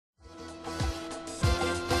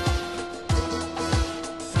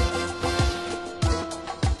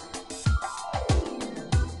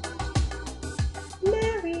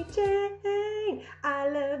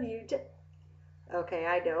Okay,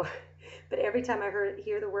 I know. But every time I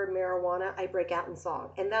hear the word marijuana, I break out in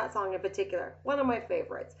song. And that song in particular, one of my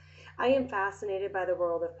favorites. I am fascinated by the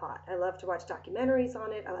world of pot. I love to watch documentaries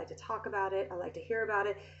on it. I like to talk about it. I like to hear about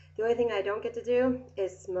it. The only thing I don't get to do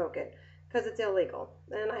is smoke it because it's illegal.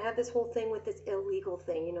 And I have this whole thing with this illegal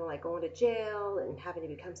thing, like going to jail and having to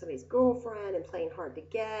become somebody's girlfriend and playing hard to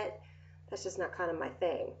get. That's just not kind of my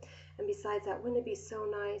thing. And besides that, wouldn't it be so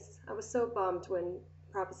nice? I was so bummed when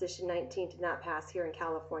Proposition 19 did not pass here in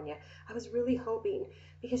California. I was really hoping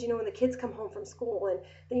because when the kids come home from school and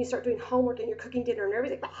then you start doing homework and you're cooking dinner and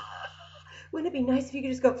everything, wouldn't it be nice if you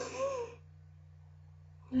could just go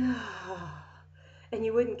and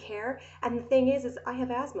you wouldn't care? And the thing is I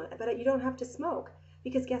have asthma, but you don't have to smoke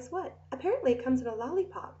because guess what? Apparently it comes in a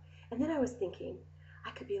lollipop. And then I was thinking,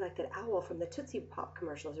 I could be like that owl from the Tootsie Pop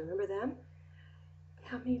commercials. Remember them?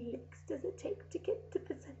 How many licks does it take to get to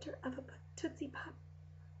the center of a Tootsie Pop?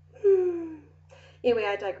 Anyway,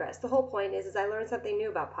 I digress. The whole point is I learned something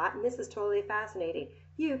new about pot, and this is totally fascinating.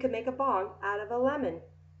 You can make a bong out of a lemon.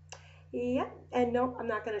 Yep, and no, I'm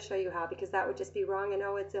not going to show you how because that would just be wrong and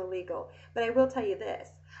it's illegal. But I will tell you this.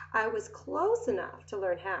 I was close enough to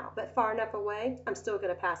learn how, but far enough away, I'm still going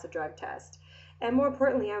to pass a drug test. And more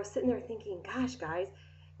importantly, I was sitting there thinking, gosh, guys,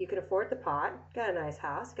 you can afford the pot, got a nice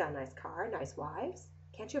house, got a nice car, nice wives.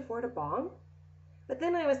 Can't you afford a bong? But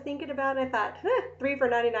then I was thinking about it, I thought, 3 for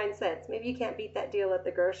 99 cents. Maybe you can't beat that deal at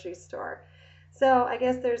the grocery store. So I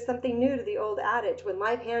guess there's something new to the old adage, when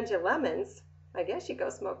life hands you lemons, I guess you go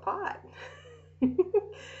smoke pot.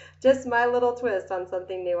 Just my little twist on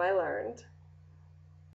something new I learned.